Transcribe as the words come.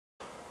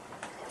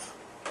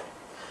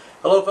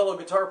Hello fellow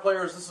guitar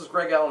players, this is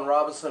Greg Allen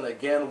Robinson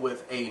again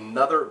with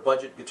another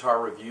budget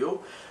guitar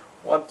review.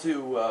 I want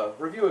to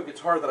review a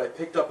guitar that I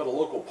picked up at a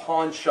local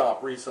pawn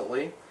shop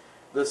recently.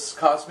 This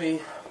cost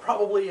me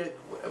probably,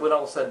 when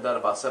all said and done,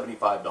 about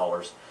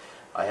 $75.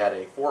 I had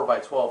a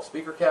 4x12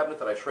 speaker cabinet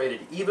that I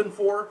traded even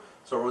for,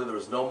 so really there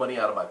was no money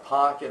out of my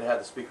pocket. I had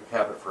the speaker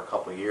cabinet for a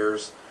couple of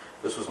years.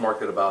 This was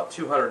marked at about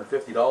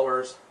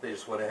 $250. They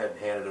just went ahead and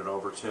handed it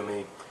over to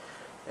me.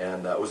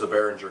 And it was a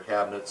Behringer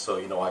cabinet, so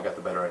you know I got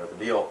the better end of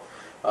the deal.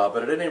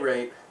 But at any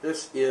rate,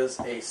 this is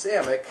a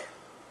Samick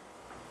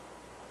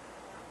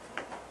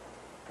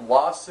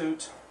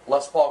Lawsuit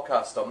Les Paul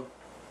Custom.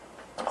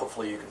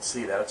 Hopefully you can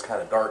see that. It's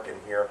kind of dark in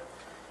here.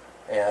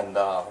 And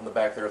on the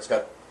back there it's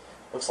got,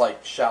 looks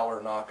like Schaller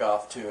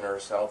knockoff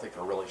tuners. I don't think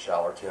they're really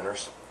Schaller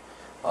tuners.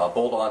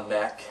 Bolt-on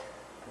neck,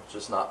 which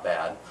is not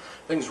bad.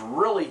 Thing's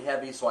really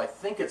heavy, so I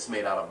think it's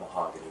made out of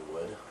mahogany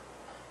wood.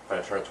 I'm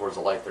going to turn it towards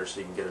the light there so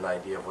you can get an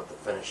idea of what the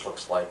finish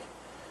looks like.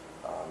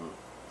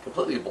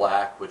 Completely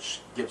black, which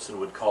Gibson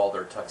would call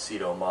their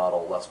tuxedo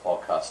model Les Paul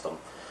Custom.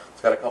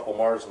 It's got a couple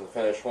Mars in the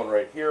finish, one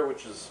right here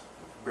which is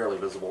barely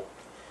visible,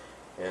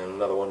 and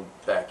another one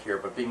back here,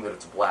 but being that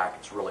it's black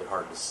it's really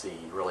hard to see.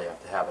 You really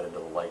have to have it into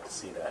the light to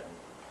see that. And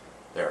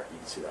there, you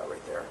can see that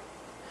right there.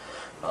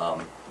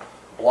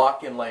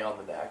 Block inlay on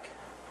the neck,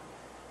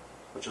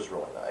 which is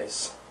really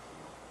nice.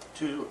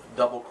 Two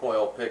double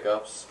coil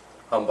pickups,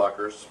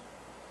 humbuckers,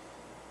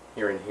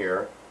 here and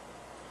here.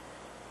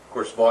 Of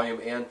course, volume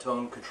and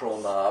tone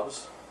control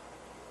knobs,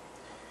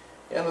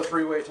 and the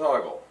three-way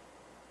toggle.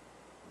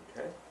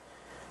 Okay,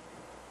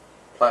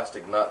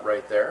 plastic nut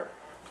right there,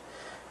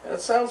 and it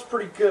sounds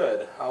pretty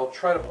good. I'll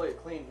try to play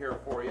it clean here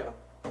for you,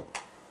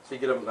 so you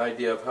get an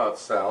idea of how it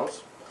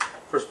sounds.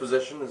 First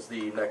position is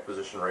the neck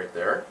position right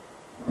there,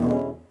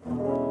 and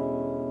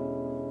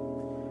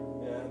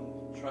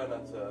try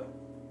not to.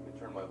 Let me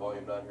turn my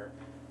volume down here.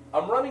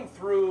 I'm running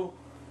through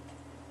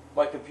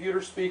my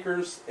computer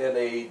speakers and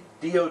a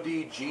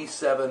DoD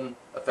G7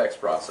 effects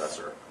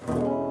processor.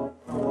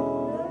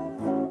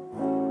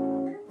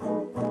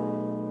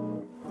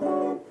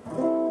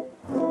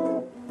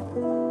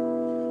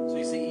 So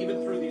you see,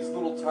 even through these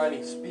little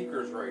tiny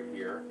speakers right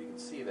here, if you can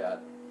see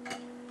that,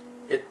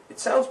 it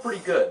sounds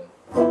pretty good.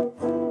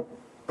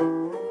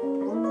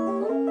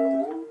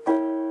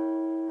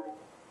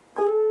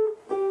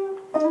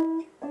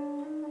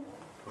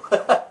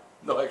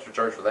 No extra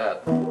charge for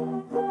that.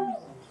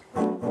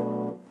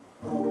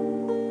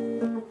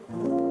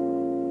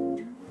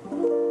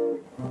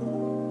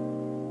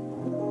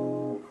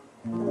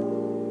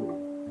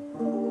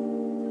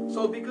 So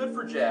it'd be good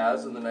for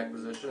jazz in the neck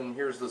position.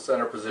 Here's the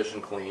center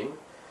position clean.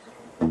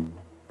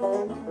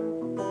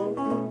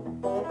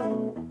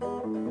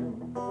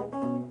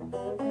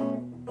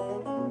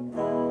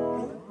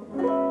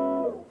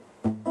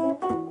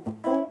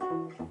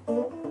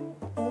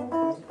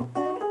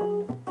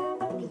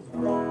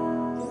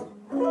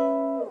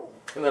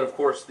 And then of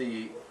course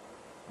the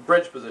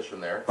bridge position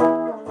there,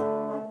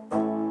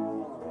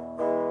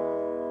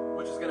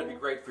 which is going to be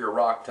great for your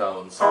rock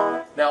tones.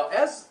 Now,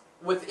 as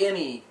with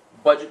any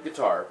budget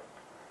guitar,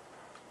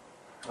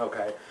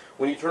 okay,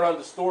 when you turn on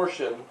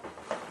distortion,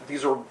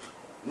 these are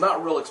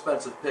not real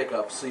expensive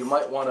pickups, so you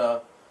might want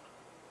to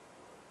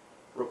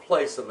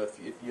replace them if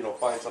you don't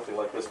find something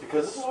like this,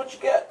 because this is what you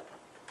get.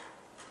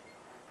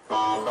 You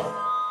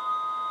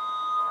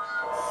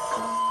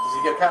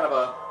get kind of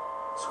a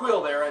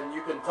squeal there, and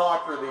you can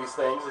talk through these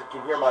things. You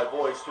can hear my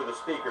voice through the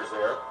speakers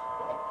there.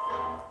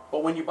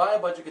 But when you buy a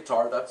budget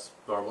guitar, that's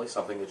normally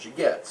something that you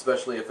get,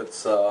 especially if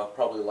it's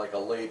probably like a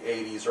late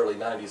 80s, early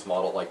 90s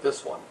model like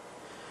this one.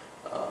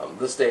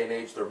 This day and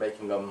age, they're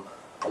making them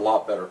a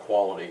lot better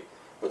quality.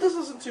 But this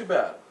isn't too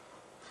bad.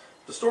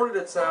 Distorted,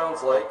 it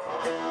sounds like...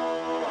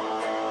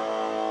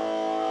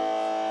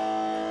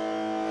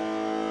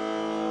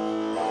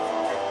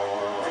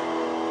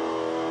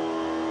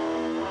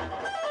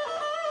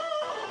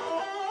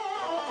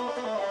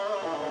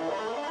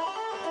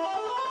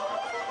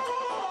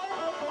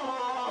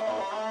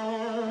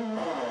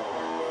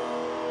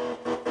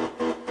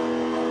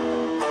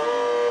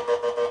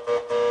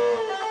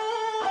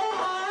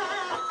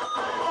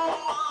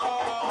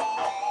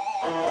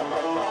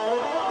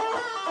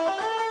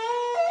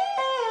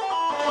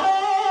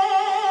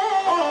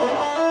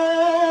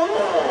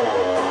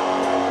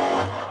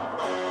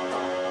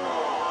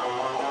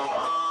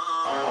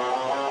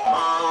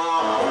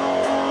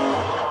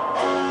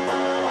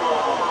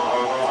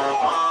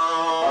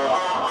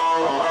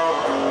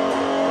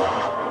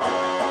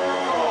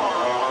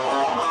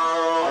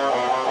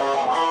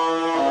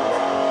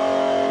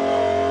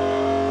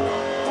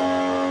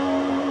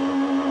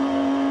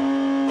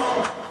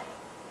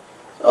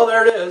 Oh,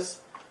 there it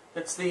is.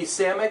 It's the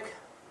Samick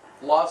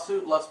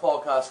Lawsuit Les Paul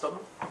Custom.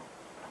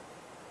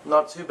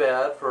 Not too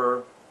bad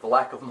for the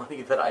lack of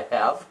money that I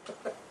have.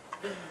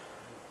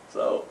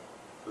 So,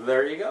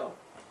 there you go.